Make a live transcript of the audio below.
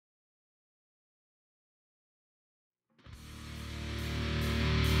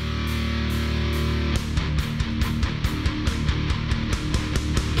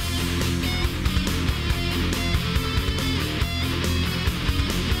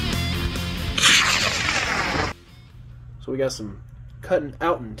So we got some cutting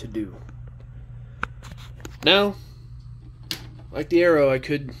outin' to do. Now, like the Aero, I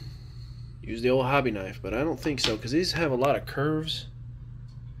could use the old hobby knife, but I don't think so, because these have a lot of curves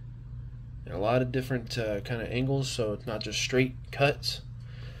and a lot of different kind of angles, so it's not just straight cuts.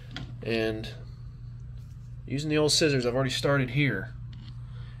 And using the old scissors, I've already started here.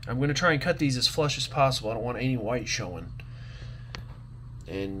 I'm going to try and cut these as flush as possible. I don't want any white showing.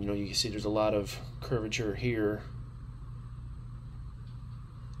 And you can see there's a lot of curvature here.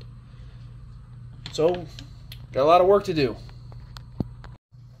 So, got a lot of work to do.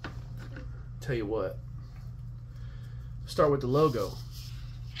 Tell you what, start with the logo.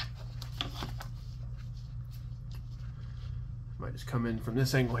 Might just come in from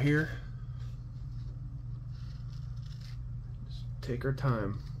this angle here. Just take our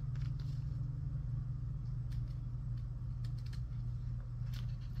time.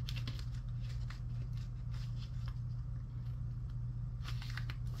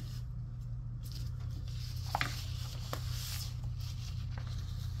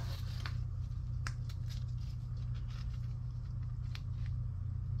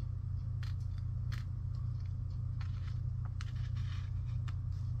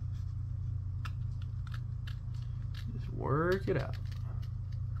 Work it out.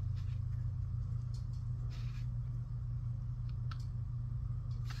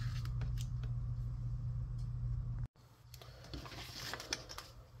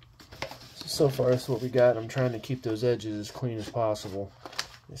 So far, that's what we got. I'm trying to keep those edges as clean as possible.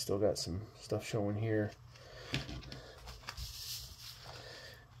 I still got some stuff showing here.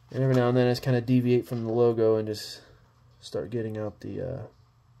 And every now and then, I just kind of deviate from the logo and just start getting out the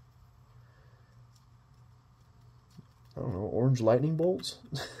I don't know, orange lightning bolts?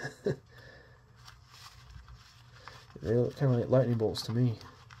 They look kind of like lightning bolts to me.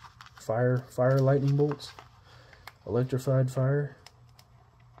 Fire lightning bolts. Electrified fire.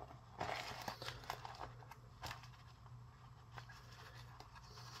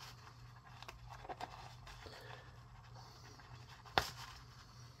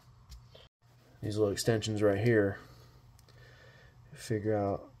 These little extensions right here, figure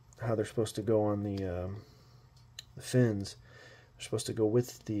out how they're supposed to go on the fins. They're supposed to go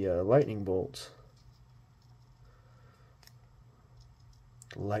with the lightning bolts.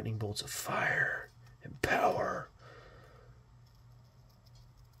 The lightning bolts of fire and power.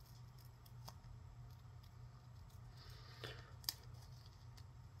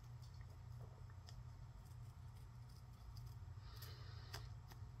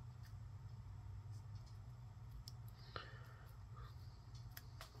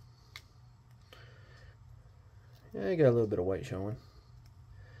 Yeah, I got a little bit of white showing.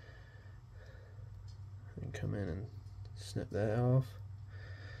 And come in and snip that off.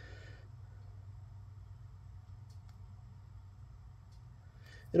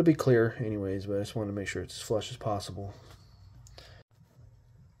 It'll be clear anyways, but I just wanted to make sure it's as flush as possible.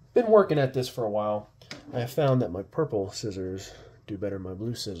 Been working at this for a while. I have found that my purple scissors do better than my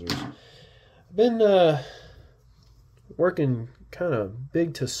blue scissors. I've been working kind of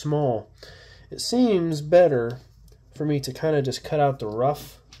big to small. It seems better for me to kind of just cut out the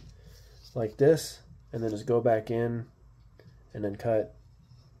rough like this and then just go back in and then cut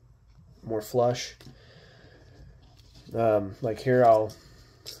more flush. Like here I'll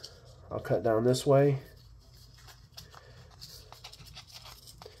cut down this way.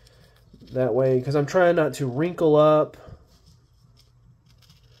 That way, because I'm trying not to wrinkle up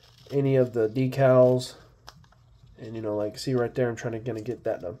any of the decals. And like see right there, I'm trying to get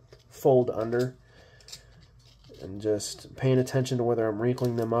that to fold under. And just paying attention to whether I'm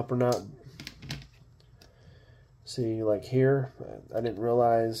wrinkling them up or not. See, like here, I didn't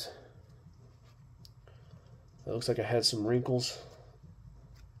realize it looks like I had some wrinkles,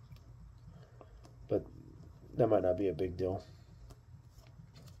 but that might not be a big deal.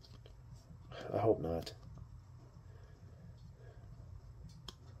 I hope not.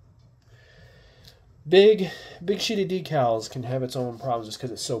 Big sheet of decals can have its own problems just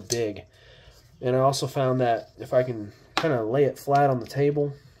because it's so big. And I also found that if I can kind of lay it flat on the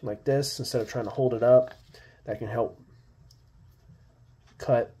table like this instead of trying to hold it up, that can help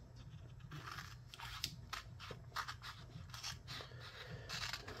cut.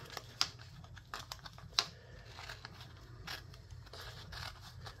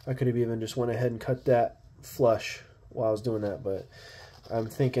 I could have even just went ahead and cut that flush while I was doing that, but I'm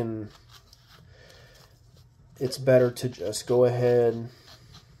thinking it's better to just go ahead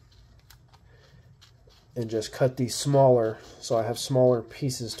and just cut these smaller so I have smaller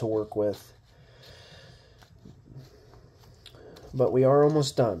pieces to work with. But we are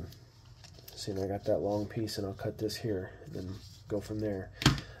almost done. See, I got that long piece, and I'll cut this here and then go from there.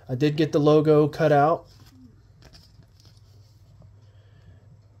 I did get the logo cut out.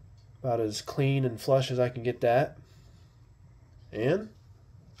 About as clean and flush as I can get that. And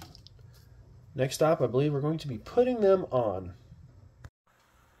next stop, I believe we're going to be putting them on.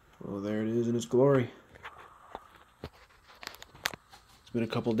 Oh, there it is in its glory. It's been a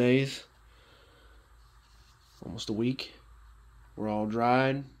couple days, almost a week. We're all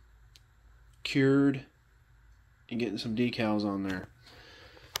dried, cured, and getting some decals on there.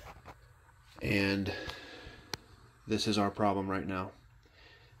 And this is our problem right now.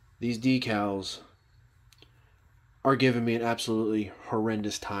 These decals are giving me an absolutely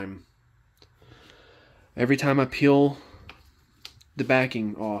horrendous time. Every time I peel the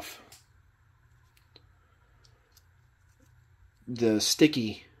backing off, the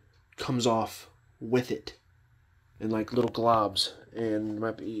sticky comes off with it in like little globs. And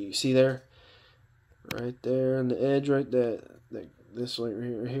might be, you see there? Right there on the edge, right there, this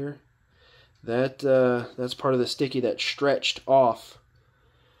right here. That's part of the sticky that stretched off,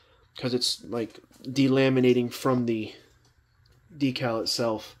 because it's like delaminating from the decal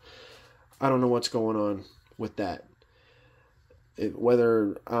itself. I don't know what's going on with that.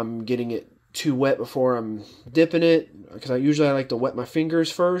 Whether I'm getting it too wet before I'm dipping it, because I usually like to wet my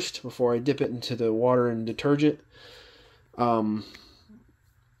fingers first before I dip it into the water and detergent.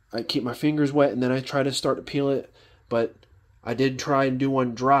 I keep my fingers wet and then I try to start to peel it, but I did try and do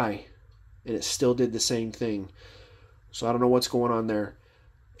one dry and it still did the same thing. So I don't know what's going on there.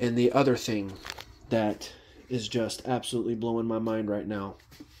 And the other thing that is just absolutely blowing my mind right now.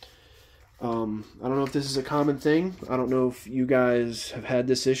 I don't know if this is a common thing. I don't know if you guys have had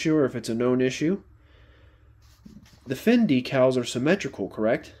this issue or if it's a known issue. The fin decals are symmetrical,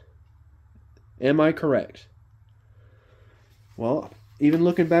 correct? Am I correct? Well, even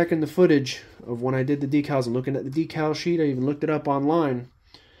looking back in the footage of when I did the decals and looking at the decal sheet, I even looked it up online.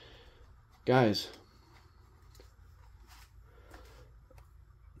 Guys,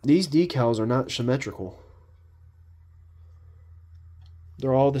 these decals are not symmetrical.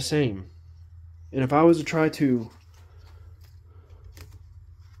 They're all the same. And if I was to try to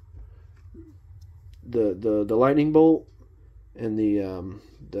the lightning bolt and the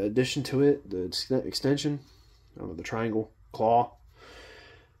addition to it, the extension, I don't know, the triangle claw.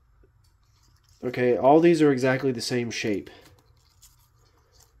 Okay, all these are exactly the same shape.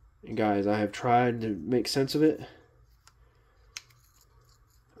 And guys, I have tried to make sense of it.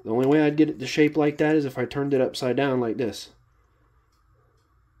 The only way I'd get it to shape like that is if I turned it upside down like this.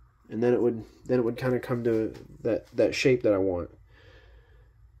 And then it would kind of come to that shape that I want.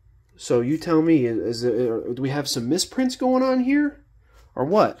 So you tell me, do we have some misprints going on here, or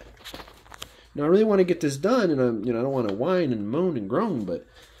what? Now I really want to get this done, and I don't want to whine and moan and groan, but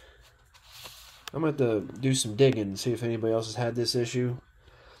I'm going to have to do some digging and see if anybody else has had this issue.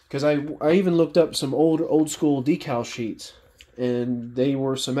 Because I even looked up some old school decal sheets, and they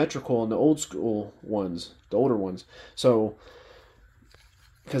were symmetrical in the old school ones, the older ones. So,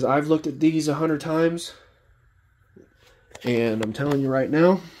 because I've looked at these 100 times, and I'm telling you right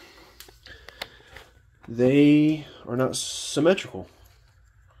now, they are not symmetrical.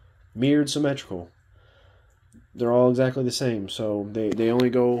 Mirrored symmetrical. They're all exactly the same, so they only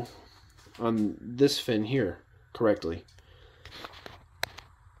go on this fin here correctly.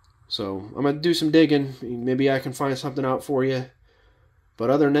 So I'm going to do some digging. Maybe I can find something out for you. But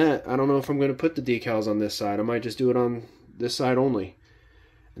other than that, I don't know if I'm going to put the decals on this side. I might just do it on this side only,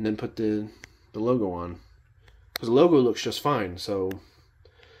 and then put the logo on, because the logo looks just fine. So,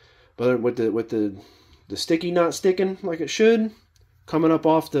 but with the sticky not sticking like it should, coming up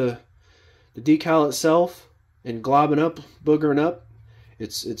off the decal itself and globbing up, boogering up,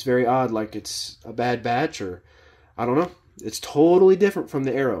 it's very odd, like it's a bad batch, or I don't know. It's totally different from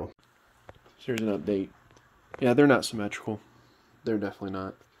the Aero. So here's an update. Yeah, they're not symmetrical. They're definitely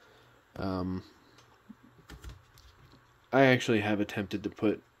not. I actually have attempted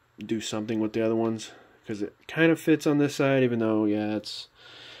to do something with the other ones, because it kind of fits on this side, even though, yeah, it's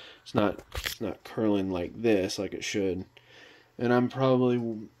not curling like this, like it should. And I'm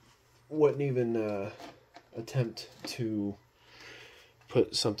probably wouldn't even attempt to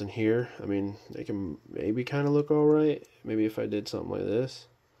put something here. I mean, they can maybe kind of look alright. Maybe if I did something like this.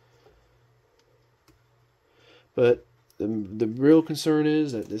 But the real concern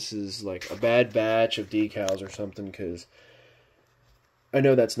is that this is like a bad batch of decals or something, because I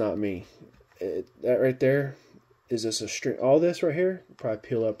know that's not me. That right there, is this a string? All this right here, probably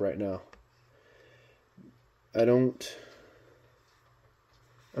peel up right now. I don't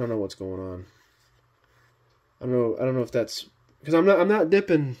know what's going on. I don't know if that's because I'm not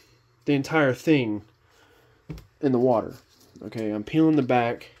dipping the entire thing in the water. Okay, I'm peeling the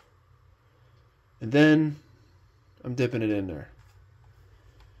back, and then I'm dipping it in there.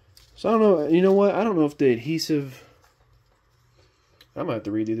 So I don't know, you know what? I don't know if the adhesive, I might have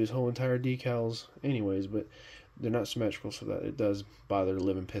to redo this whole entire decals anyways, but they're not symmetrical, so that it does bother the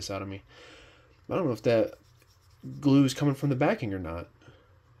living piss out of me. I don't know if that glue is coming from the backing or not.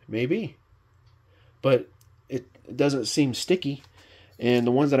 Maybe. But it doesn't seem sticky. And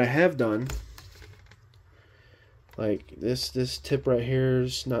the ones that I have done, like this tip right here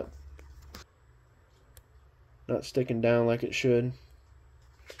is not sticking down like it should.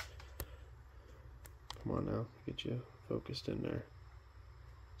 Come on now, get you focused in there.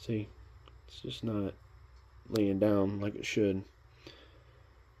 See, it's just not laying down like it should.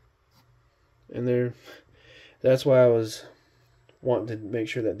 And that's why I was wanting to make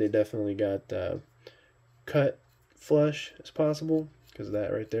sure that they definitely got cut flush as possible, because of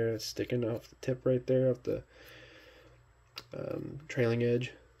that right there, it's sticking off the tip right there, off the trailing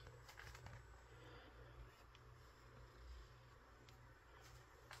edge.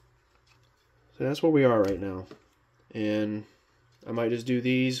 So that's where we are right now. And I might just do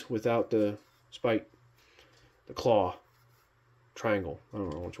these without the spike, the claw triangle. I don't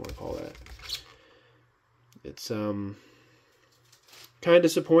know what you want to call that. It's kind of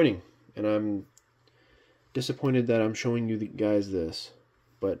disappointing, and I'm disappointed that I'm showing you guys this,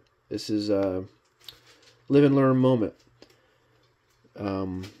 but this is a live and learn moment.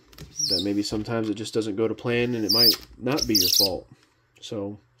 That maybe sometimes it just doesn't go to plan, and it might not be your fault.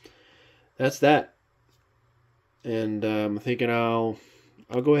 So that's that. And I'm thinking I'll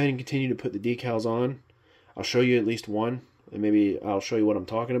go ahead and continue to put the decals on. I'll show you at least one, and maybe I'll show you what I'm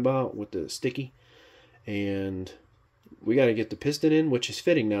talking about with the sticky. And we got to get the piston in, which is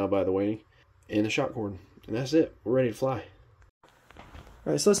fitting now, by the way, and the shock cord. And that's it. We're ready to fly.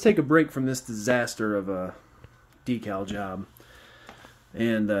 Alright, so let's take a break from this disaster of a decal job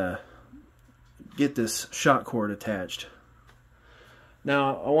and get this shock cord attached.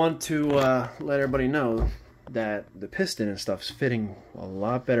 Now, I want to let everybody know that the piston and stuff's fitting a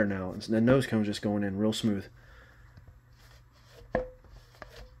lot better now. And the nose cone's just going in real smooth.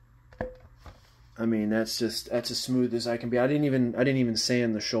 I mean, that's as smooth as I can be. I didn't even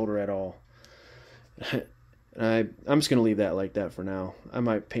sand the shoulder at all. I'm just gonna leave that like that for now. I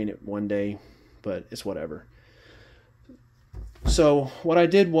might paint it one day, but it's whatever. So what I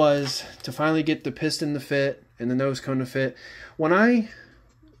did was to finally get the piston to fit and the nose cone to fit. When I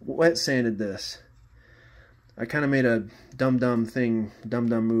wet sanded this, I kind of made a dumb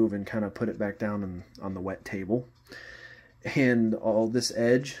move and kind of put it back down on the wet table. And all this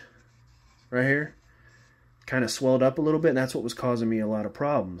edge right here kind of swelled up a little bit, and that's what was causing me a lot of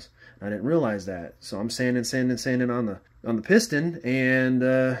problems. I didn't realize that. So I'm sanding on the piston, and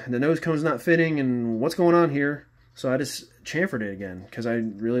the nose cone's not fitting, and what's going on here? So I just chamfered it again, because I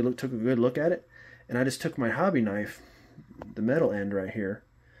really took a good look at it, and I just took my hobby knife, the metal end right here,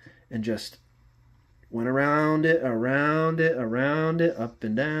 and just went around it, up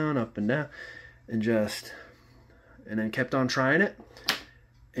and down, and then kept on trying it,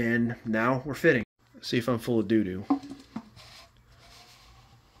 and now we're fitting. See if I'm full of doo-doo.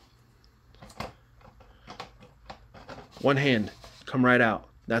 One hand, come right out.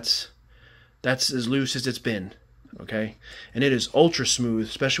 That's as loose as it's been, okay? And it is ultra smooth,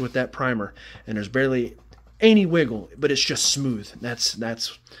 especially with that primer. And there's barely any wiggle, but it's just smooth. That's.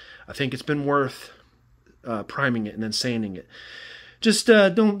 I think it's been worth priming it and then sanding it. Just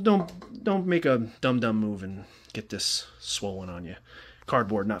don't make a dumb move and get this swollen on you.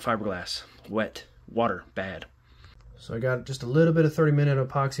 Cardboard, not fiberglass. Wet. Water, bad. So I got just a little bit of 30-minute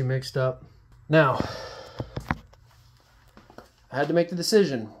epoxy mixed up. Now, I had to make the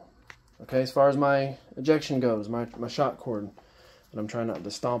decision, okay, as far as my ejection goes, my shock cord that I'm trying not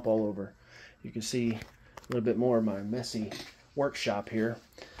to stomp all over. You can see a little bit more of my messy workshop here.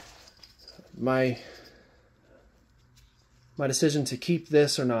 My decision to keep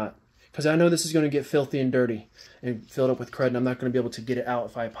this or not, because I know this is going to get filthy and dirty and filled up with crud, and I'm not going to be able to get it out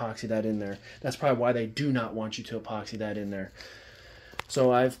if I epoxy that in there. That's probably why they do not want you to epoxy that in there.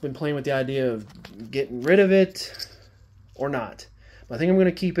 So I've been playing with the idea of getting rid of it or not. But I think I'm going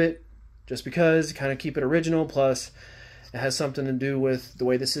to keep it just because, kind of keep it original, plus it has something to do with the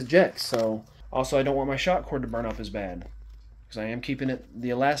way this ejects. So also I don't want my shock cord to burn up as bad, because I am keeping it the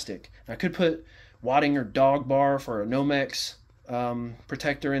elastic. I could put wadding or dog bar for a Nomex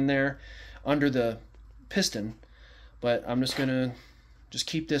protector in there under the piston, but I'm just gonna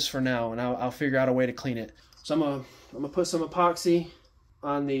keep this for now, and I'll figure out a way to clean it. So I'm gonna put some epoxy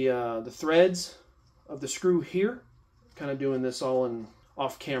on the threads of the screw here, kind of doing this all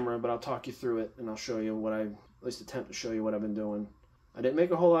off camera, but I'll talk you through it and I'll show you what at least attempt to show you what I've been doing. I didn't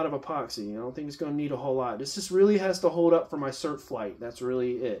make a whole lot of epoxy. I don't think it's going to need a whole lot. This just really has to hold up for my cert flight. That's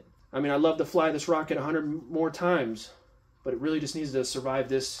really it. I mean, I'd love to fly this rocket 100 more times, but it really just needs to survive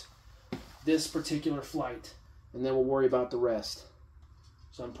this particular flight, and then we'll worry about the rest.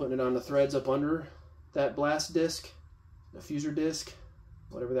 So I'm putting it on the threads up under that blast disc, the diffuser disc,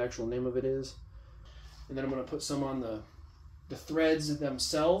 whatever the actual name of it is. And then I'm going to put some on the threads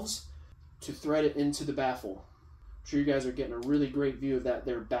themselves to thread it into the baffle. I'm sure you guys are getting a really great view of that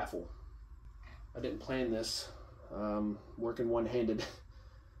there baffle. I didn't plan this, working one-handed.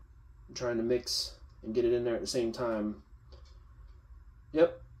 I'm trying to mix and get it in there at the same time.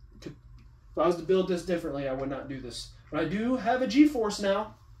 Yep, if I was to build this differently, I would not do this. But I do have a G-force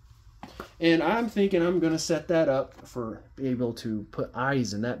now, and I'm thinking I'm going to set that up for being able to put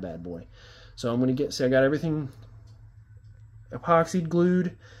eyes in that bad boy. So I'm going to see I got everything epoxied,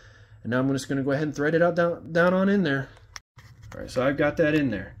 glued, and now I'm just going to go ahead and thread it out down on in there. All right, so I've got that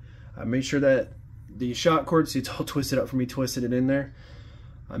in there. I made sure that the shot cord, see it's all twisted up for me, twisted it in there.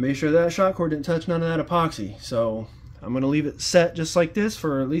 I made sure that shot cord didn't touch none of that epoxy. So I'm going to leave it set just like this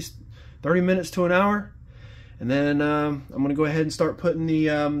for at least 30 minutes to an hour. And then I'm going to go ahead and start putting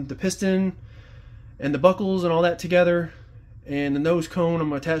the piston and the buckles and all that together. And the nose cone, I'm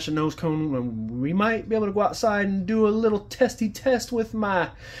going to attach the nose cone. And we might be able to go outside and do a little testy test with my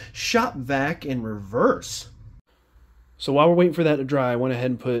shop vac in reverse. So while we're waiting for that to dry, I went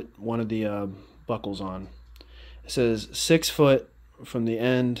ahead and put one of the buckles on. It says 6 foot from the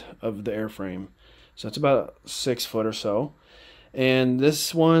end of the airframe. So it's about 6 foot or so. And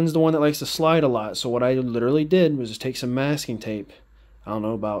this one's the one that likes to slide a lot. So what I literally did was just take some masking tape, I don't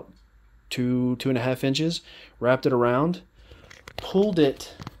know, about 2.5 inches, wrapped it around, pulled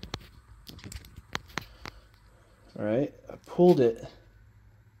it, all right, I pulled it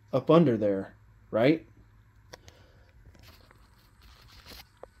up under there, right?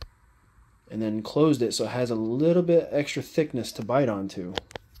 And then closed it so it has a little bit extra thickness to bite onto.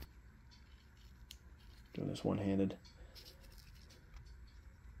 Doing this one-handed.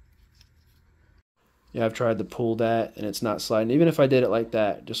 Yeah, I've tried to pull that and it's not sliding. Even if I did it like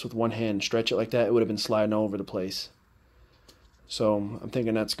that, just with one hand, stretch it like that, it would have been sliding all over the place. So I'm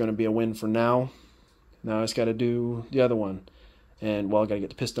thinking that's going to be a win for now. Now I just got to do the other one. And, well, I got to get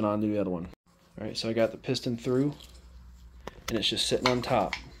the piston on to do the other one. All right, so I got the piston through and it's just sitting on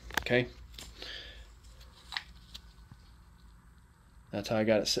top, okay? That's how I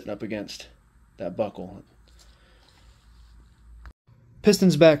got it sitting up against that buckle.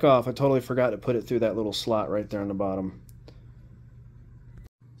 Piston's back off. I totally forgot to put it through that little slot right there on the bottom.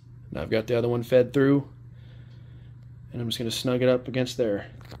 Now I've got the other one fed through, and I'm just going to snug it up against there.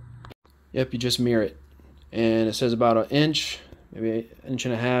 Yep, you just mirror it. And it says about 1 inch, maybe 1.5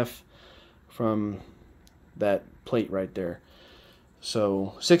 inches from that plate right there.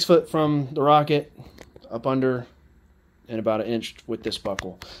 So 6 foot from the rocket, up under, and about 1 inch with this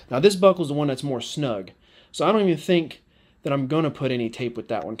buckle. Now this buckle is the one that's more snug. So I don't even think that I'm going to put any tape with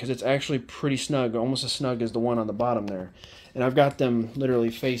that one because it's actually pretty snug, almost as snug as the one on the bottom there. And I've got them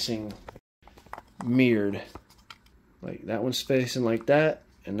literally facing mirrored. Like that one's facing like that,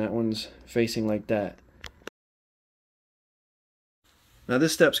 and that one's facing like that. Now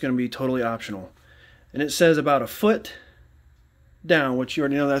this step's going to be totally optional. And it says about 1 foot down, which you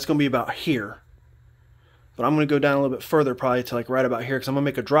already know that's going to be about here. But I'm going to go down a little bit further, probably to like right about here, because I'm going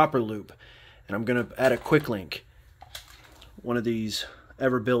to make a dropper loop. And I'm going to add a quick link. One of these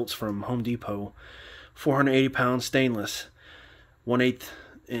Everbuilts from Home Depot, 480-pound stainless, 1/8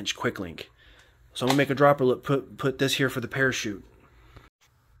 inch quick link. So I'm going to make a dropper loop, put this here for the parachute.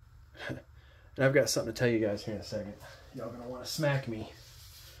 And I've got something to tell you guys here in a second. Y'all going to want to smack me.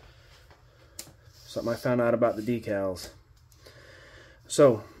 Something I found out about the decals.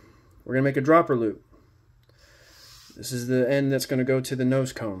 So, we're going to make a dropper loop. This is the end that's going to go to the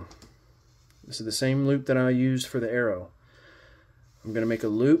nose cone. This is the same loop that I used for the arrow. I'm going to make a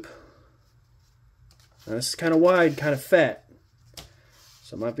loop. Now this is kind of wide, kind of fat,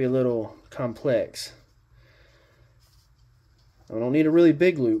 so it might be a little complex. I don't need a really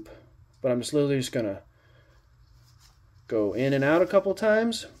big loop, but I'm just literally just going to go in and out a couple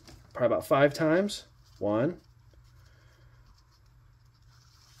times, probably about 5 times. 1,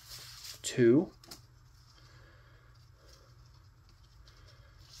 2,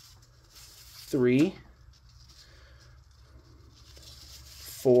 3,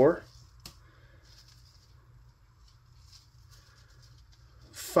 4,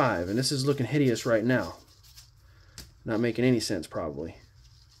 5, and this is looking hideous right now. Not making any sense probably,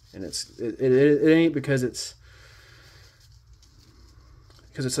 and it ain't because it's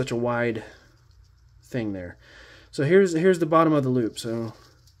because it's such a wide thing there. So here's the bottom of the loop. So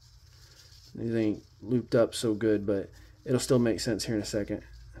these ain't looped up so good, but it'll still make sense here in a second.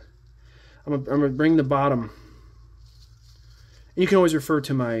 I'm gonna bring the bottom. You can always refer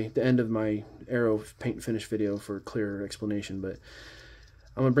to the end of my Aero paint and finish video for a clearer explanation, but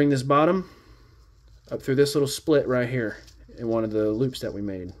I'm gonna bring this bottom up through this little split right here in one of the loops that we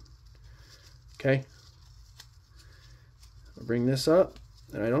made. Okay, I'll bring this up,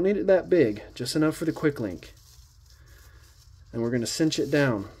 and I don't need it that big, just enough for the quick link, and we're gonna cinch it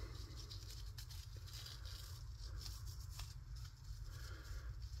down.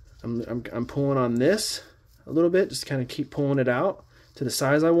 I'm pulling on this a little bit, just kind of keep pulling it out to the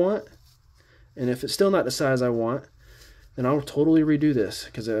size I want. And if it's still not the size I want, then I'll totally redo this,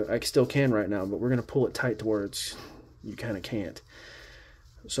 because I still can right now, but we're going to pull it tight to where you kind of can't.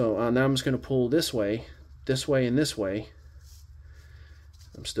 So now I'm just going to pull this way, and this way.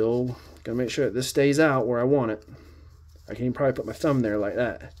 I'm still going to make sure that this stays out where I want it. I can even probably put my thumb there like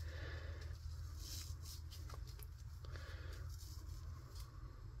that.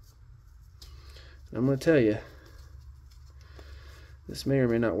 I'm going to tell you, this may or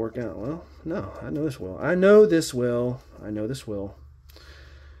may not work out. Well, no, I know this will. I know this will. I know this will.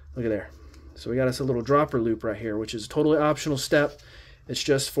 Look at there. So we got us a little dropper loop right here, which is a totally optional step. It's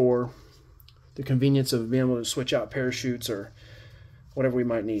just for the convenience of being able to switch out parachutes or whatever we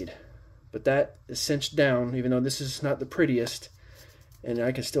might need. But that is cinched down, even though this is not the prettiest. And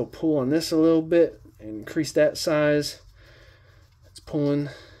I can still pull on this a little bit and increase that size. It's pulling,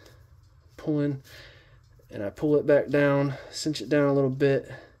 and I pull it back down, cinch it down a little bit.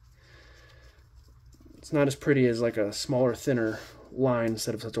 It's not as pretty as like a smaller, thinner line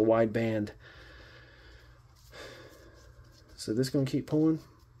instead of such a wide band. So this is going to keep pulling.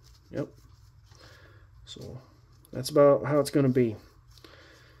 Yep. So that's about how it's going to be.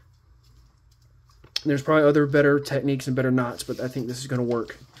 There's probably other better techniques and better knots, but I think this is going to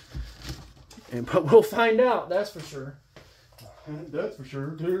work. But we'll find out, that's for sure. That's for sure,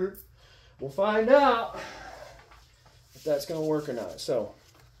 dude. We'll find out if that's going to work or not. So,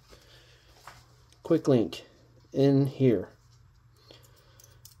 quick link in here.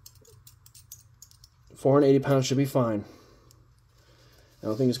 480 pounds should be fine. I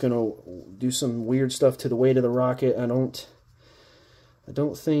don't think it's going to do some weird stuff to the weight of the rocket. I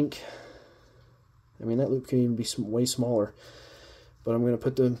don't think. I mean, that loop can even be way smaller. But I'm going to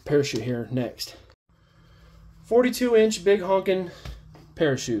put the parachute here next. 42-inch big honking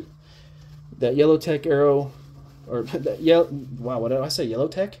parachute. That Aerotech Aero, or that yellow. Wow, what did I say?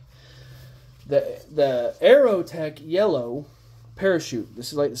 Aerotech. The Aerotech yellow parachute.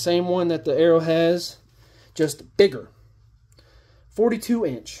 This is like the same one that the Aero has, just bigger.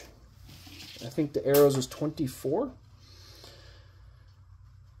 42-inch. I think the Aero's is 24.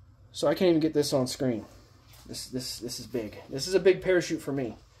 So I can't even get this on screen. This is big. This is a big parachute for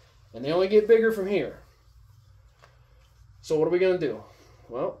me, and they only get bigger from here. So what are we gonna do?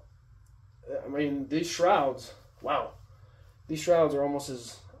 Well, I mean, these shrouds, wow. These shrouds are almost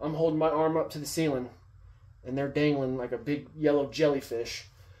as, I'm holding my arm up to the ceiling and they're dangling like a big yellow jellyfish.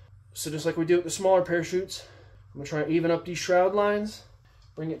 So just like we do with the smaller parachutes, I'm going to try and even up these shroud lines,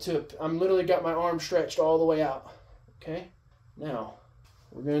 bring it to, I'm literally got my arm stretched all the way out. Okay? Now,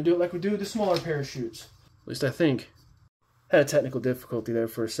 we're going to do it like we do with the smaller parachutes. At least I think. Had a technical difficulty there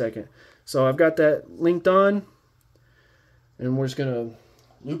for a second. So I've got that linked on, and we're just going to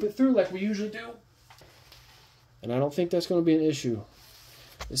loop it through like we usually do. And I don't think that's going to be an issue.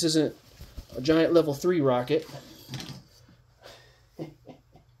 This isn't a giant level 3 rocket.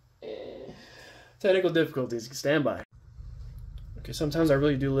 Technical difficulties, stand by. Okay, sometimes I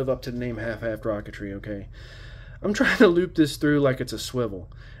really do live up to the name half-half rocketry, okay? I'm trying to loop this through like it's a swivel.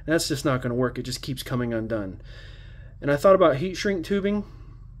 And that's just not going to work. It just keeps coming undone. And I thought about heat shrink tubing,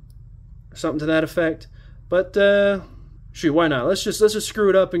 or something to that effect. But, shoot, why not? Let's just screw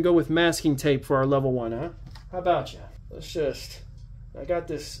it up and go with masking tape for our level 1, huh? How about you? I got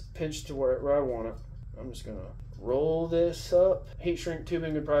this pinched to where I want it. I'm just going to roll this up. Heat shrink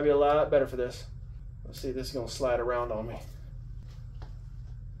tubing would probably be a lot better for this. Let's see, this is going to slide around on me.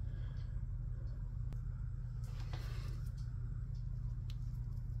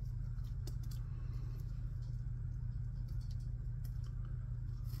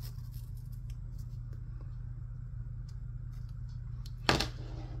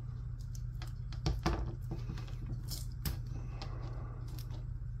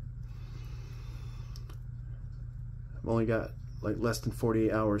 I've only got like less than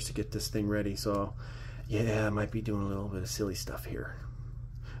 48 hours to get this thing ready, so yeah, I might be doing a little bit of silly stuff here.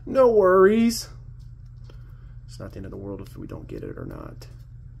 No worries. It's not the end of the world if we don't get it or not.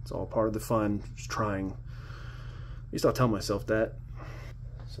 It's all part of the fun, just trying. At least I'll tell myself that.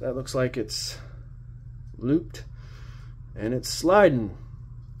 So that looks like it's looped and it's sliding.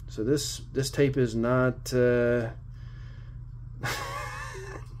 So this tape is not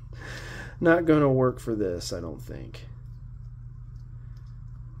not gonna work for this, I don't think.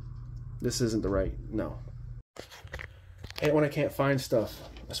 This isn't the right, no. I hate when I can't find stuff.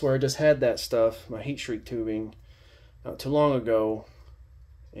 I swear I just had that stuff, my heat shrink tubing, not too long ago,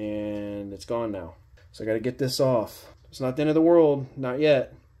 and it's gone now. So I gotta get this off. It's not the end of the world, not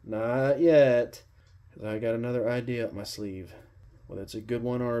yet. Not yet. Because I got another idea up my sleeve. Whether it's a good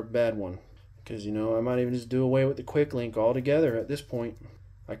one or a bad one. Because, you know, I might even just do away with the quick link altogether at this point.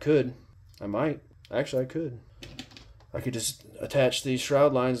 I could. I might. Actually, I could. I could just attach these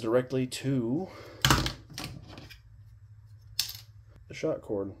shroud lines directly to the shot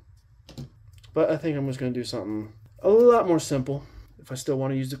cord. But I think I'm just going to do something a lot more simple if I still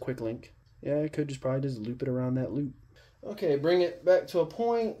want to use the quick link. Yeah, I could just probably just loop it around that loop. Okay, bring it back to a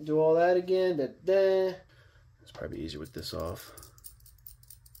point, do all that again. It's probably easier with this off.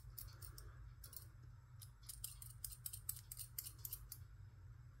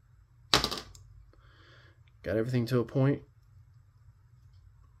 Got everything to a point.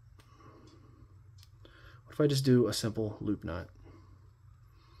 What if I just do a simple loop knot?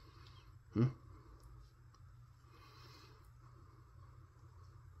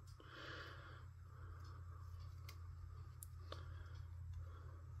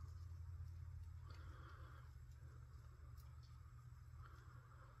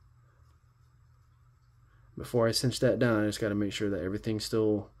 Before I cinch that down, I just got to make sure that everything's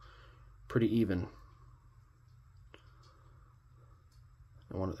still pretty even.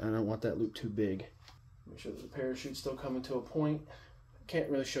 I don't want that loop too big. Make sure that the parachute's still coming to a point. I can't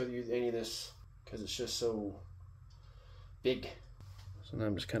really show you any of this because it's just so big. So now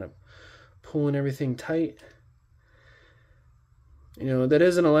I'm just kind of pulling everything tight. You know, that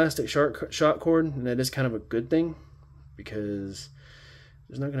is an elastic shot cord, and that is kind of a good thing because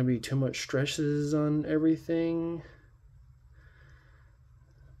there's not going to be too much stresses on everything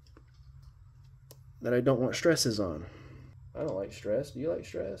that I don't want stresses on. I don't like stress. Do you like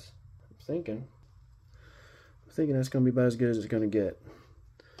stress? I'm thinking that's going to be about as good as it's going to get.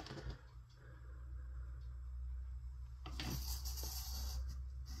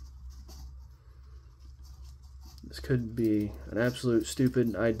 This could be an absolute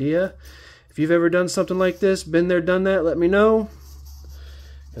stupid idea. If you've ever done something like this, been there, done that, let me know.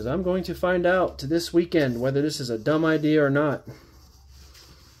 Because I'm going to find out this weekend whether this is a dumb idea or not.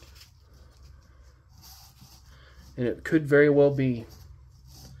 And it could very well be.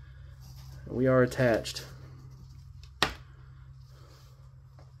 We are attached.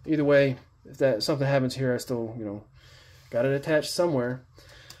 Either way, if something happens here, I still, you know, got it attached somewhere.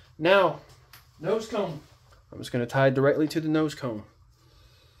 Now, nose cone. I'm just going to tie directly to the nose cone.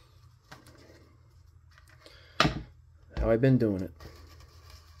 How I've been doing it.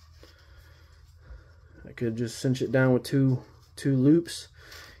 I could just cinch it down with two loops.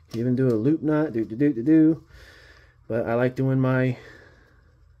 Even do a loop knot, but I like doing my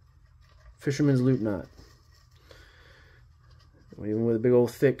fisherman's loop knot. Even with a big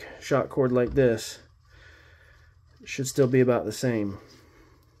old thick shot cord like this, it should still be about the same.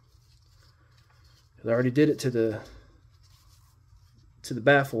 I already did it to the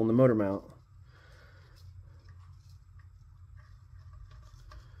baffle and the motor mount.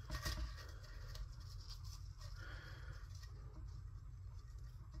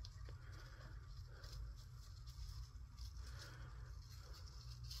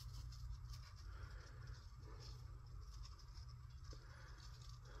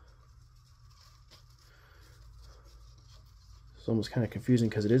 It's almost kind of confusing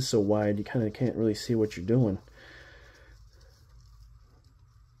because it is so wide, you kind of can't really see what you're doing.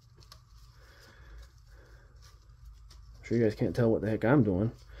 I'm sure you guys can't tell what the heck I'm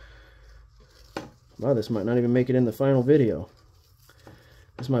doing. A lot of this might not even make it in the final video.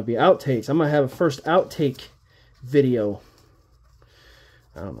 This might be outtakes. I might have a first outtake video.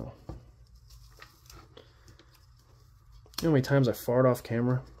 I don't know. You know how many times I fart off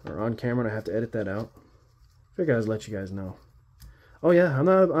camera or on camera and I have to edit that out? I figured I'd let you guys know. Oh yeah, I'm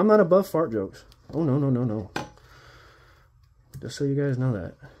not above fart jokes. Oh no. Just so you guys know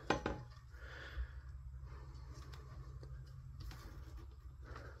that.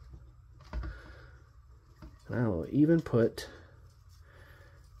 And I will even put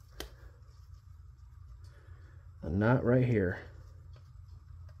a knot right here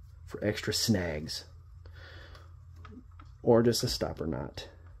for extra snags. Or just a stopper knot.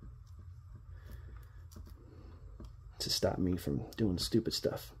 To stop me from doing stupid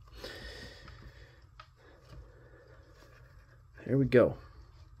stuff. Here we go.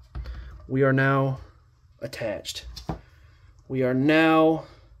 We are now attached. We are now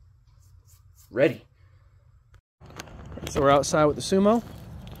ready. So we're outside with the Sumo.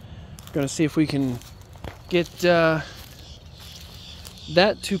 Gonna see if we can get that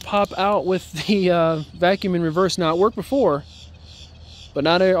to pop out with the vacuum in reverse. Now it worked before, but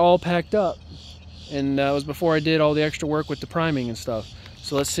now they're all packed up. And that was before I did all the extra work with the priming and stuff.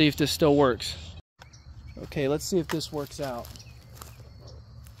 So let's see if this still works. Okay, let's see if this works out.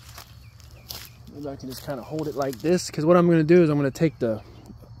 Maybe I can just kind of hold it like this, because what I'm going to do is I'm going to take the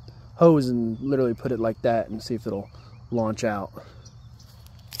hose and literally put it like that and see if it'll launch out.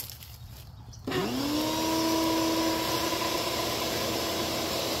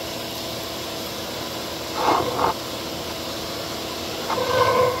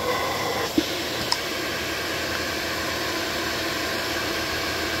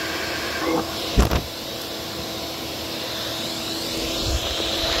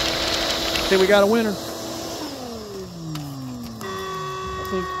 I think we got a winner. I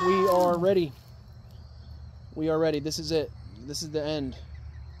think we are ready. We are ready. This is it. This is the end.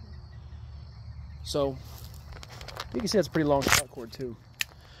 So you can see that's a pretty long shot cord too.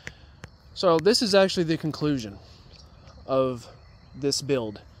 So this is actually the conclusion of this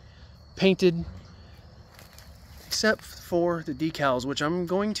build. Painted except for the decals, which I'm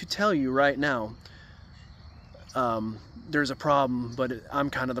going to tell you right now. There's a problem, but I'm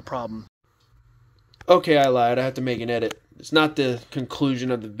kind of the problem. Okay, I lied. I have to make an edit. It's not the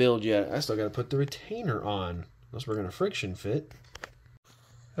conclusion of the build yet. I still got to put the retainer on, unless we're going to friction fit.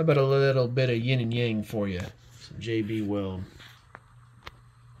 How about a little bit of yin and yang for you? Some JB Weld.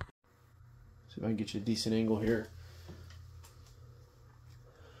 See if I can get you a decent angle here.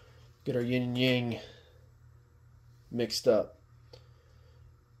 Get our yin and yang mixed up.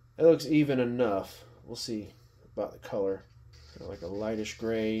 It looks even enough. We'll see about the color. Like a lightish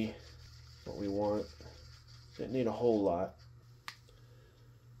gray. What we want. Didn't need a whole lot.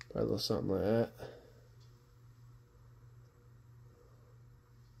 Probably a little something like that.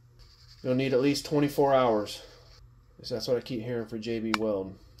 You'll need at least 24 hours. That's what I keep hearing for JB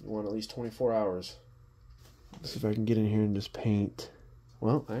Weld. You want at least 24 hours. Let's see if I can get in here and just paint.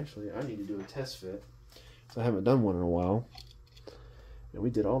 Well, actually, I need to do a test fit. So I haven't done one in a while. And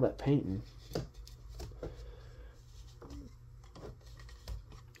we did all that painting.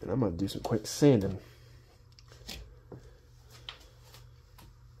 And I'm going to do some quick sanding.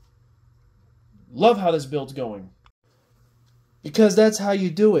 Love how this build's going. Because that's how you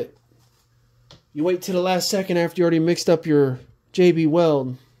do it. You wait till the last second after you already mixed up your JB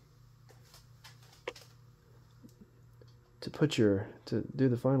Weld to do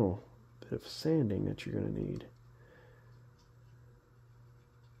the final bit of sanding that you're going to need.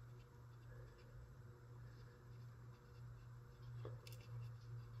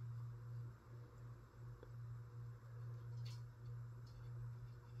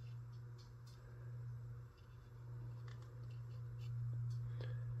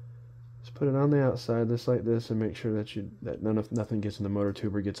 Put it on the outside, just like this, and make sure that nothing gets in the motor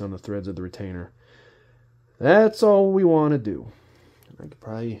tube or gets on the threads of the retainer. That's all we want to do. I could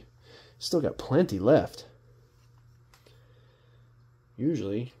probably still got plenty left.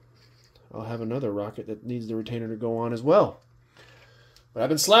 Usually, I'll have another rocket that needs the retainer to go on as well. But I've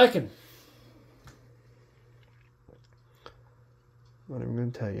been slacking. I'm not even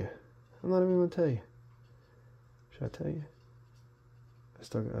going to tell you. I'm not even going to tell you. Should I tell you? I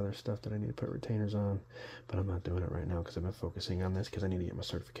still got other stuff that I need to put retainers on, but I'm not doing it right now because I've been focusing on this because I need to get my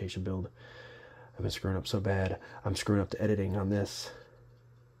certification build. I've been screwing up so bad. I'm screwing up the editing on this.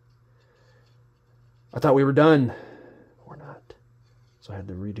 I thought we were done. We're not. So I had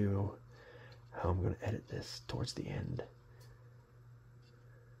to redo how I'm going to edit this towards the end.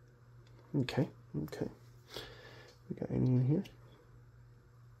 Okay, okay. We got any in here?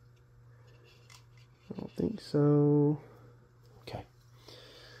 I don't think so. Okay.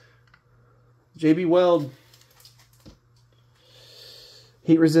 JB Weld,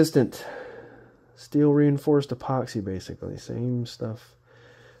 heat resistant, steel reinforced epoxy, basically same stuff,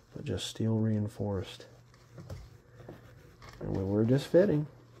 but just steel reinforced. And we were just fitting.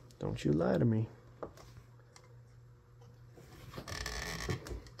 Don't you lie to me.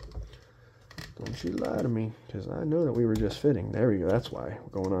 Don't you lie to me, because I know that we were just fitting. There we go. That's why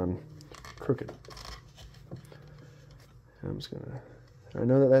we're going on crooked. I'm just gonna. I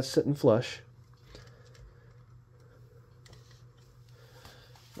know that that's sitting flush.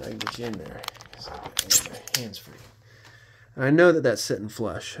 I can get you in there. I got my hands free. I know that that's sitting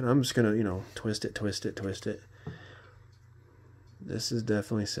flush, and I'm just gonna, you know, twist it. This is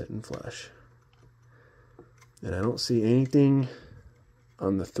definitely sitting flush. And I don't see anything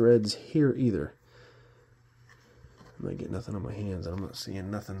on the threads here either. I might get nothing on my hands. I'm not seeing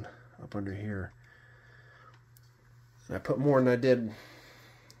nothing up under here. And I put more than I did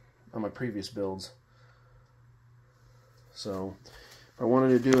on my previous builds. So if I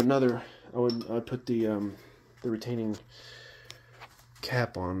wanted to do another, I'd put the retaining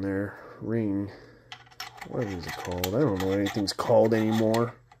cap on there, ring. What is it called? I don't know what anything's called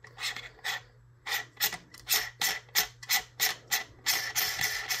anymore.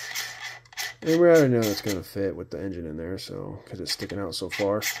 And we already know it's going to fit with the engine in there, so because it's sticking out so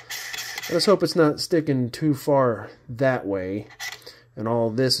far. Let's hope it's not sticking too far that way, and all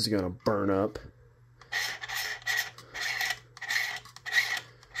this is going to burn up.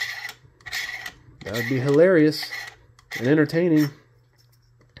 That would be hilarious and entertaining.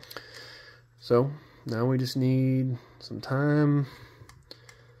 So now we just need some time.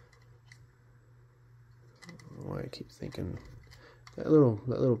 I don't know why I keep thinking that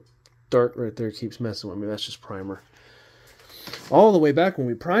little dart right there keeps messing with me. That's just primer. All the way back when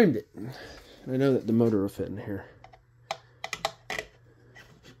we primed it. I know that the motor will fit in here.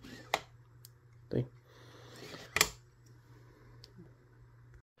 See?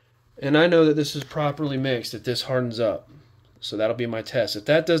 And I know that this is properly mixed if this hardens up. So that'll be my test. If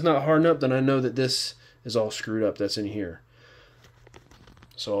that does not harden up, then I know that this is all screwed up that's in here.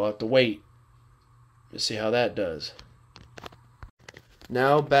 So I'll have to wait to see how that does.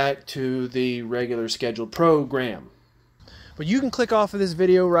 Now back to the regular scheduled program. But you can click off of this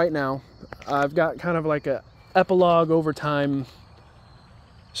video right now. I've got kind of like a epilogue overtime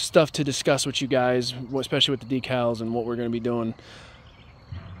stuff to discuss with you guys, especially with the decals and what we're going to be doing.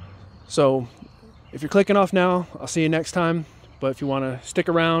 So if you're clicking off now, I'll see you next time. But if you want to stick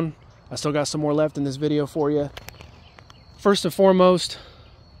around, I still got some more left in this video for you. First and foremost,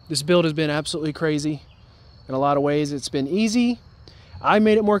 this build has been absolutely crazy. In a lot of ways, it's been easy. I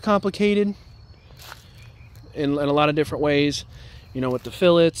made it more complicated in a lot of different ways, you know, with the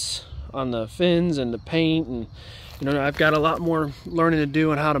fillets on the fins and the paint, and you know, I've got a lot more learning to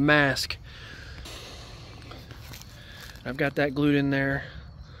do on how to mask. I've got that glued in there,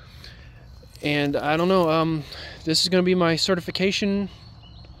 and I don't know, this is going to be my certification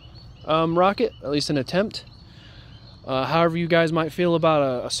rocket, at least an attempt. However you guys might feel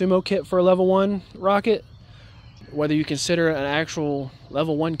about a Sumo kit for a level 1 rocket, whether you consider it an actual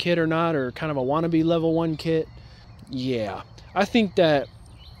level 1 kit or not, or kind of a wannabe level 1 kit, yeah, I think that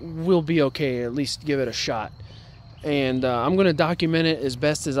we'll be okay, at least give it a shot. And I'm going to document it as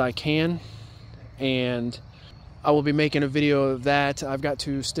best as I can, and I will be making a video of that. I've got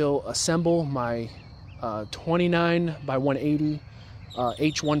to still assemble my 29 by 180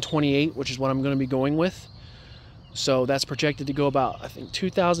 H128, which is what I'm going to be going with. So that's projected to go about, I think,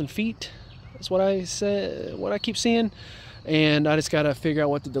 2,000 feet. That's what I said, what I keep seeing, and I just got to figure out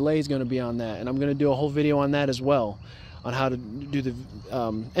what the delay is going to be on that, and I'm going to do a whole video on that as well, on how to do the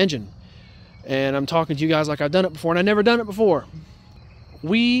engine. And I'm talking to you guys like I've done it before, and I've never done it before.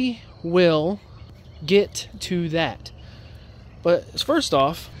 We will get to that, but first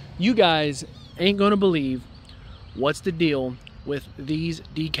off, you guys ain't going to believe what's the deal with these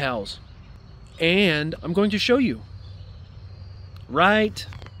decals, and I'm going to show you right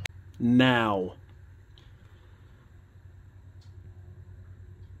now.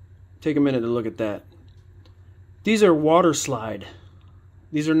 Take a minute to look at that. These are water slide.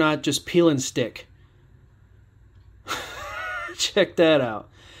 These are not just peel and stick. Check that out.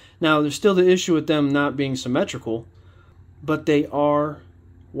 Now, there's still the issue with them not being symmetrical, but they are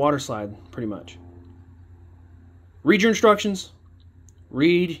water slide pretty much. Read your instructions.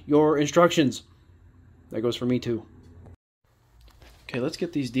 Read your instructions. That goes for me too. Okay, let's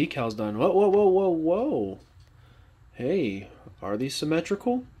get these decals done. Whoa, whoa, whoa, whoa, whoa. Hey, are these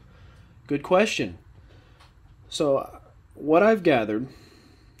symmetrical? Good question. So, what I've gathered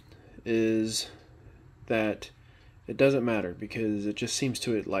is that it doesn't matter, because it just seems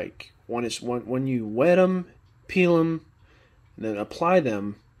to it like when you wet them, peel them, and then apply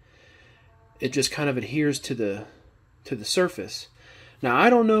them, it just kind of adheres to the surface. Now, I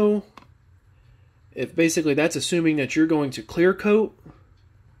don't know if basically that's assuming that you're going to clear coat,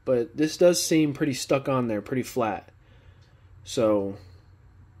 but this does seem pretty stuck on there, pretty flat. So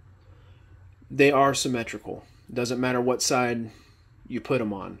they are symmetrical. It doesn't matter what side you put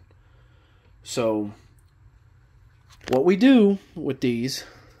them on. So what we do with these,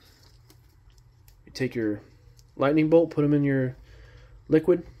 you take your lightning bolt, put them in your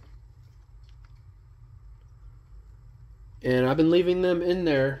liquid, and I've been leaving them in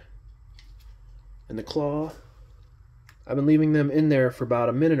there, and the claw I've been leaving them in there for about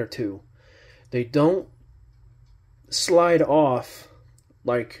a minute or two. They don't slide off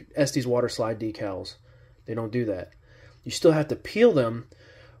like Estes water slide decals. They don't do that. You still have to peel them,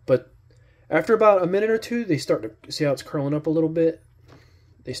 but after about a minute or two, they start to see how it's curling up a little bit.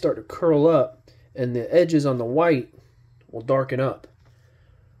 They start to curl up, and the edges on the white will darken up.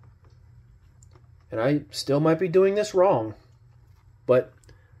 And I still might be doing this wrong, but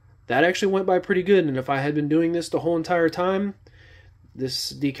that actually went by pretty good. And if I had been doing this the whole entire time,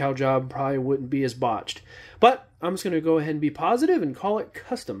 this decal job probably wouldn't be as botched. But I'm just going to go ahead and be positive and call it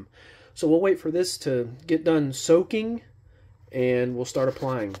custom. So we'll wait for this to get done soaking, and we'll start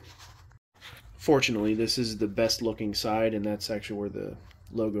applying. Fortunately, this is the best looking side, and that's actually where the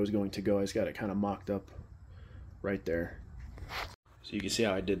logo is going to go. I just got it kind of mocked up right there. So you can see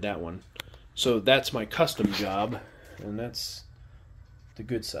how I did that one. So that's my custom job, and that's the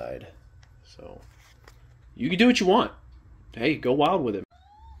good side. So you can do what you want. Hey, go wild with it.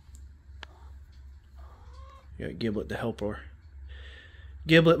 You got Giblet the helper.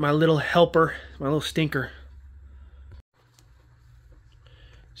 Giblet, my little helper, my little stinker.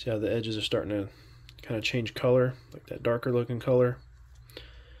 See how the edges are starting to kind of change color, like that darker looking color.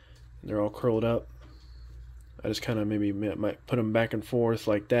 And they're all curled up. I just kind of maybe might put them back and forth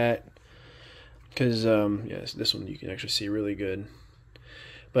like that. Because, yes, this one you can actually see really good.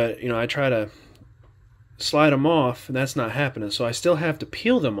 But, you know, I try to slide them off, and that's not happening. So I still have to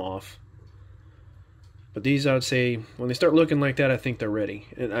peel them off. But these, I would say, when they start looking like that, I think they're ready.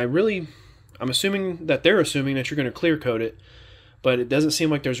 And I'm assuming that they're assuming that you're going to clear coat it. But it doesn't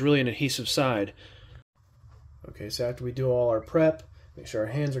seem like there's really an adhesive side. Okay, so after we do all our prep, make sure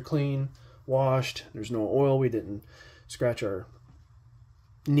our hands are clean, washed, there's no oil, we didn't scratch our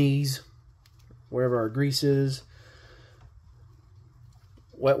knees, wherever our grease is.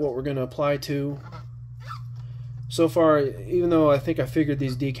 Wet what we're going to apply to. So far, even though I think I figured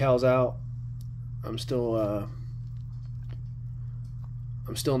these decals out, I'm still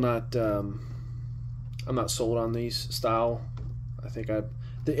not I'm not sold on these style. I think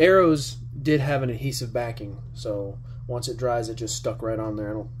the arrows did have an adhesive backing, so once it dries, it just stuck right on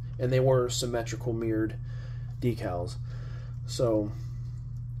there, and they were symmetrical mirrored decals. So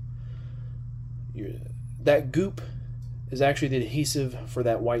that goop is actually the adhesive for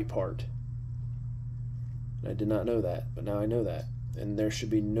that white part. I did not know that, but now I know that, and there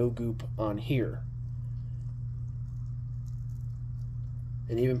should be no goop on here.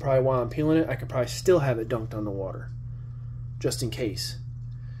 And even probably while I'm peeling it, I could probably still have it dunked on the water, just in case.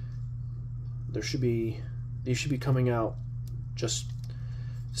 These should be coming out just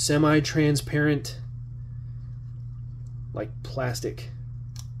semi-transparent, like plastic.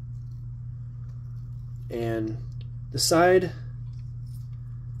 And the side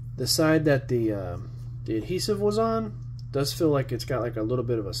that the adhesive was on does feel like it's got like a little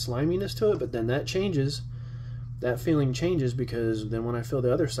bit of a sliminess to it, but then that changes. That feeling changes because then when I feel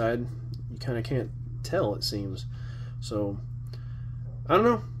the other side, you kind of can't tell, it seems. So I don't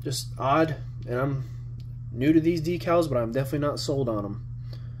know, just odd. And I'm new to these decals, but I'm definitely not sold on them.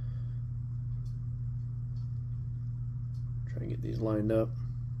 Try to get these lined up.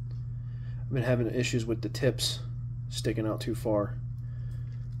 I've been having issues with the tips sticking out too far.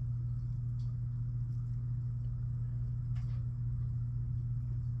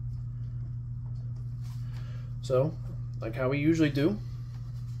 So, like how we usually do,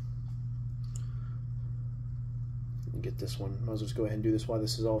 get this one. Might as well just go ahead and do this while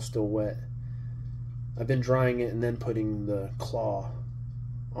this is all still wet. I've been drying it and then putting the claw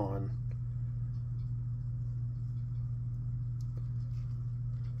on.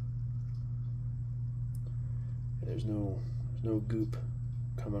 There's no goop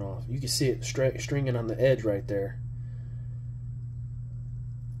coming off. You can see it stringing on the edge right there.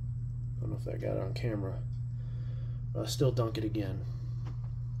 I don't know if I got it on camera. I'll still dunk it again.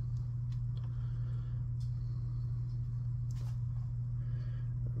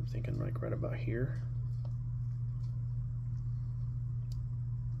 I'm thinking like right about here.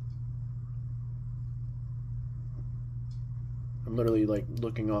 I'm literally like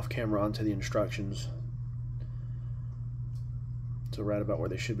looking off camera onto the instructions. So right about where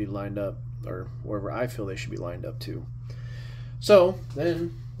they should be lined up, or wherever I feel they should be lined up to. So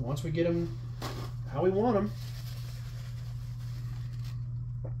then once we get them how we want them,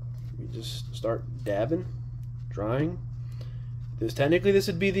 we just start dabbing, drying. Technically this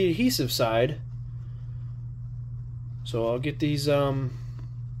would be the adhesive side. So I'll get these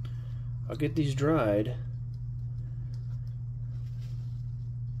dried.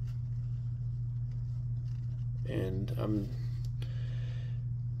 And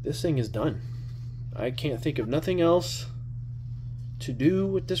this thing is done. I can't think of nothing else to do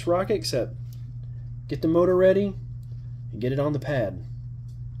with this rocket except get the motor ready and get it on the pad.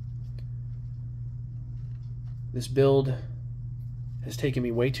 This build has taken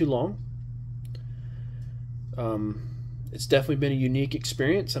me way too long. It's definitely been a unique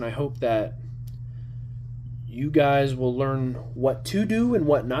experience, and I hope that you guys will learn what to do and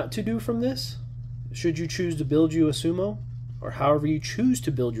what not to do from this. Should you choose to build you a Sumo, or however you choose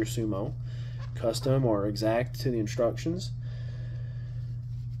to build your Sumo, custom or exact to the instructions.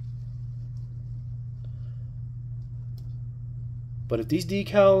 But if these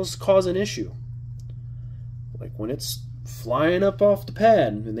decals cause an issue, like when it's flying up off the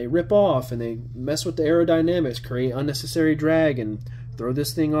pad and they rip off and they mess with the aerodynamics, create unnecessary drag and throw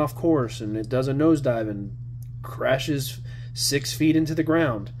this thing off course, and it does a nosedive and crashes 6 feet into the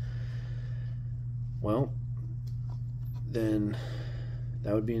ground, well, then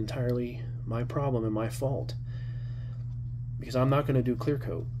that would be entirely my problem and my fault, because I'm not going to do clear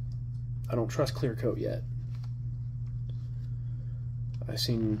coat. I don't trust clear coat yet. I've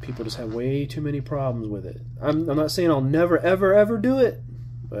seen people just have way too many problems with it. I'm not saying I'll never, ever, ever do it,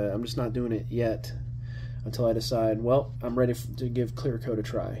 but I'm just not doing it yet until I decide, well, I'm ready to give clear coat a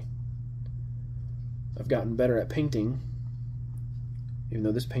try. I've gotten better at painting, even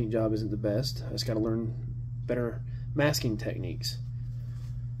though this paint job isn't the best. I just got to learn better masking techniques.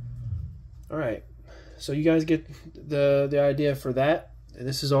 Alright, so you guys get the idea for that.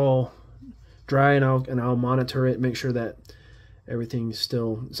 This is all dry, and I'll monitor it, make sure that everything's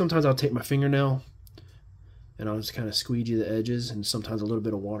still. Sometimes I'll take my fingernail and I'll just kind of squeegee the edges, and sometimes a little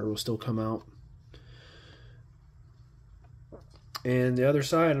bit of water will still come out. And the other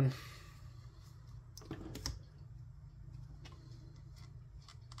side,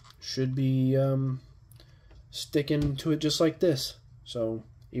 should be sticking to it just like this. So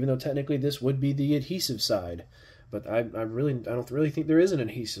even though technically this would be the adhesive side, but I don't really think there is an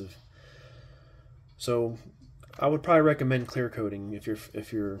adhesive. So I would probably recommend clear coating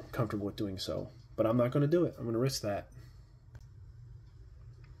if you're comfortable with doing so, but I'm not going to do it. I'm going to risk that.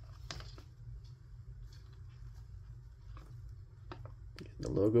 Get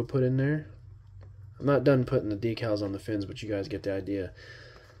the logo put in there. I'm not done putting the decals on the fins, but you guys get the idea.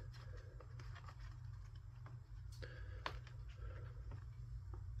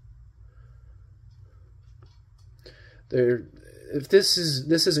 If this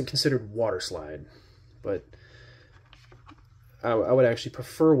isn't considered water slide, but I would actually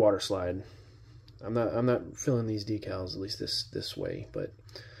prefer water slide. I'm not filling these decals, at least this way, but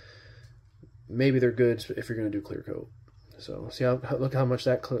maybe they're good if you're going to do clear coat. So see look how much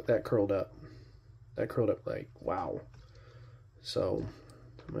that curled up. That curled up like wow. So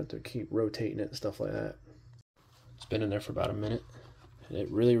I'm going to have to keep rotating it and stuff like that. It's been in there for about a minute, and it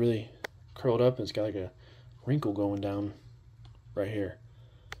really curled up, and it's got like a wrinkle going down right here.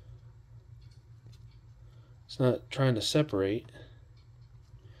 It's not trying to separate,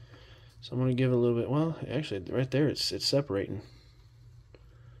 so I'm going to give it a little bit. Well, actually, right there, it's separating.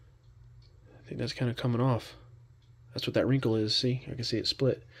 I think that's kind of coming off. That's what that wrinkle is. See, I can see it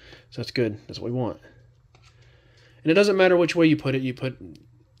split. So that's good. That's what we want. And it doesn't matter which way you put it. You put,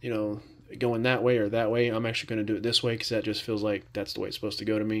 going that way or that way. I'm actually going to do it this way because that just feels like that's the way it's supposed to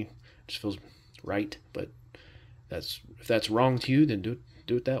go to me. It just feels right. But if that's wrong to you, then do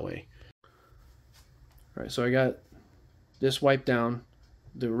it that way. All right, so I got this wiped down.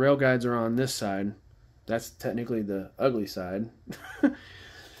 The rail guides are on this side. That's technically the ugly side.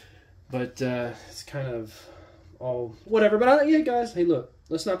 But it's kind of all whatever. But yeah, guys, hey, look,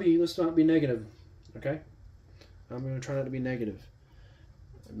 let's not be negative, okay? I'm gonna try not to be negative.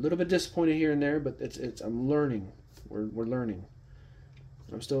 A little bit disappointed here and there, but I'm learning. We're learning.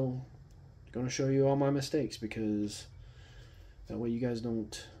 I'm still gonna show you all my mistakes, because that way you guys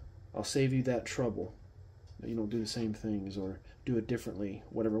don't. I'll save you that trouble. You don't do the same things or do it differently.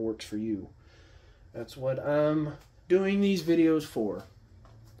 Whatever works for you. That's what I'm doing these videos for.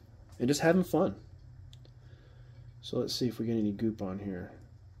 And just having fun. So let's see if we get any goop on here.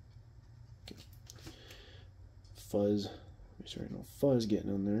 Fuzz. Make sure no fuzz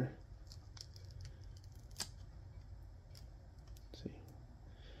getting on there. Let's see.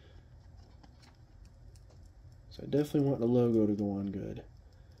 So I definitely want the logo to go on good.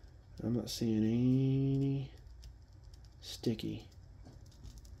 I'm not seeing any sticky.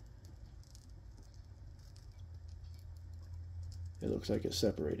 It looks like it's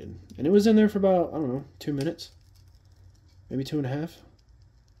separated. And it was in there for about, I don't know, 2 minutes. Maybe 2.5.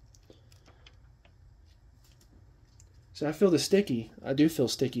 So I feel the sticky. I do feel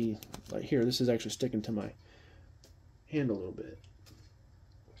sticky. Like here, this is actually sticking to my hand a little bit.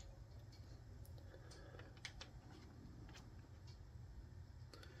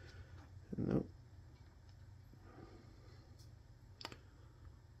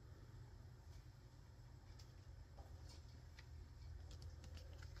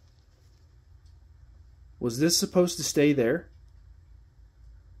 Was this supposed to stay there?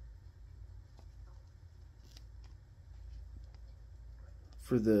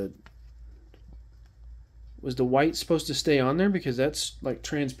 Was the white supposed to stay on there? Because that's like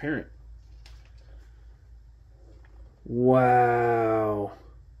transparent. Wow.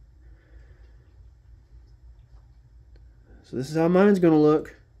 So this is how mine's gonna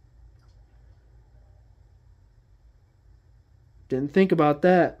look. Didn't think about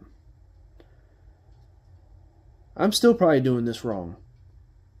that. I'm still probably doing this wrong.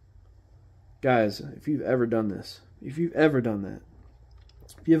 Guys, if you've ever done this, if you've ever done that,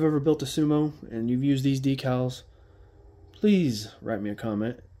 if you've ever built a Sumo and you've used these decals, please write me a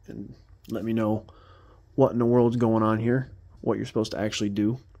comment and let me know what in the world's going on here, what you're supposed to actually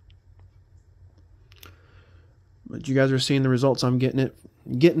do. But you guys are seeing the results I'm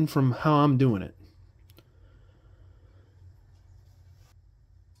getting from how I'm doing it.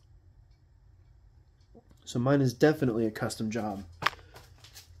 So mine is definitely a custom job.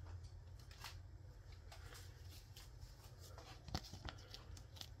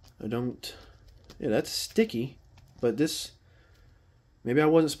 Yeah, that's sticky, but this, maybe I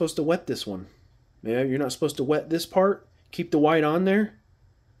wasn't supposed to wet this one. Maybe you're not supposed to wet this part, keep the white on there,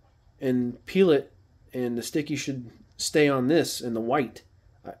 and peel it, and the sticky should stay on this and the white.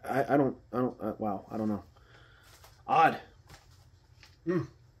 Wow, I don't know. Odd.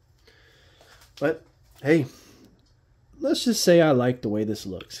 But, hey, let's just say I like the way this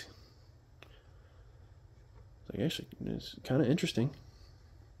looks. Like, actually, it's kind of interesting.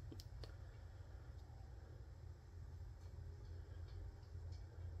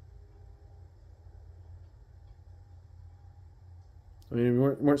 I mean, we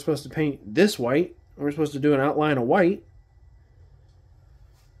weren't supposed to paint this white. We were supposed to do an outline of white.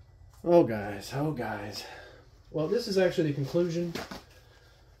 Oh, guys. Oh, guys. Well, this is actually the conclusion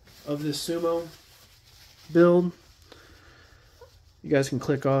of this Sumo build. You guys can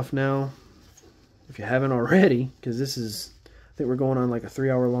click off now if you haven't already, because this is, I think we're going on like a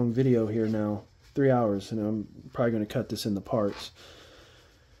 3-hour long video here now. 3 hours, and I'm probably going to cut this into parts.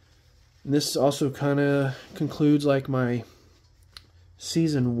 And this also kind of concludes like my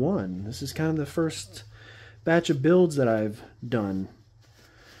season 1. This is kind of the first batch of builds that I've done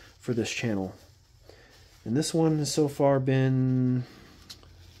for this channel. And this one has so far been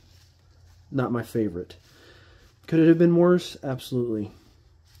not my favorite. Could it have been worse? Absolutely.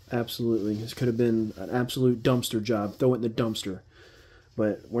 Absolutely. This could have been an absolute dumpster job. Throw it in the dumpster.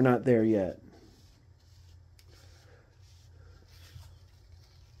 But we're not there yet.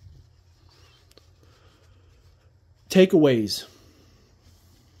 Takeaways.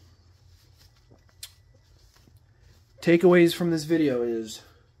 Takeaways from this video is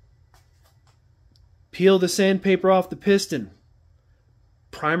peel the sandpaper off the piston.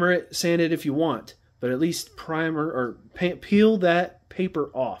 Primer it, sand it if you want, but at least primer or peel that paper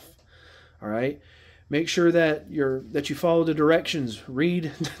off. All right? Make sure that you follow the directions.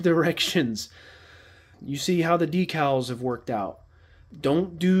 Read the directions. You see how the decals have worked out.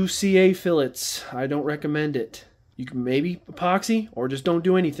 Don't do CA fillets. I don't recommend it. You can maybe epoxy or just don't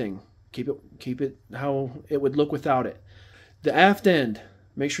do anything. Keep it how it would look without it. The aft end,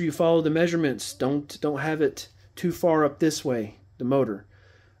 make sure you follow the measurements. Don't have it too far up this way, the motor.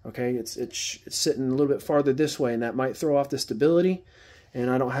 Okay, it's sitting a little bit farther this way, and that might throw off the stability. And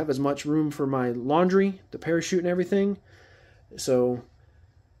I don't have as much room for my laundry, the parachute and everything. So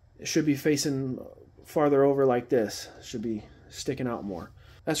it should be facing farther over like this. It should be sticking out more.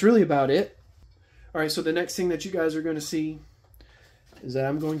 That's really about it. All right, so the next thing that you guys are going to see is that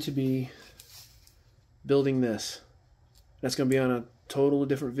I'm going to be building this. That's going to be on a totally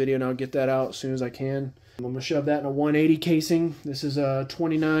different video, and I'll get that out as soon as I can. I'm going to shove that in a 180 casing. This is a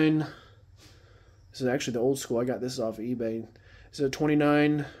 29. This is actually the old school. I got this off of eBay. It's a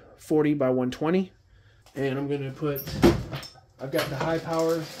 2940 by 120. And I'm going to put, I've got the high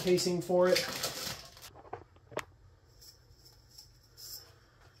power casing for it.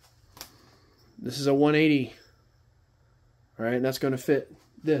 This is a 180. All right, and that's going to fit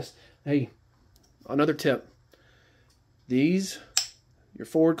this. Hey, another tip. These, your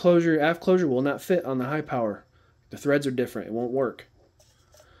forward closure, your aft closure will not fit on the high power. The threads are different. It won't work.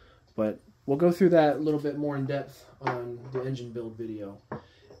 But we'll go through that a little bit more in depth on the engine build video.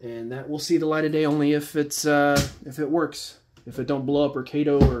 And that will see the light of day only if it's if it works. If it don't blow up or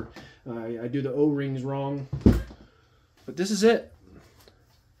Kato or I do the O-rings wrong. But this is it.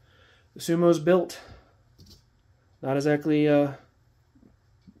 The Sumo's built. Not exactly the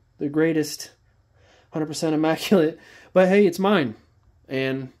greatest, 100% immaculate, but hey, it's mine.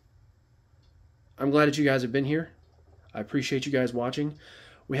 And I'm glad that you guys have been here. I appreciate you guys watching.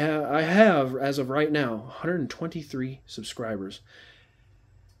 I have, as of right now, 123 subscribers.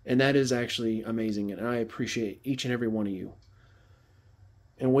 And that is actually amazing, and I appreciate each and every one of you.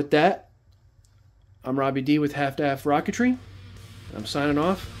 And with that, I'm Robbie D with Half Daff Rocketry. I'm signing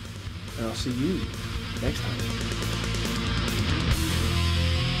off, and I'll see you next time.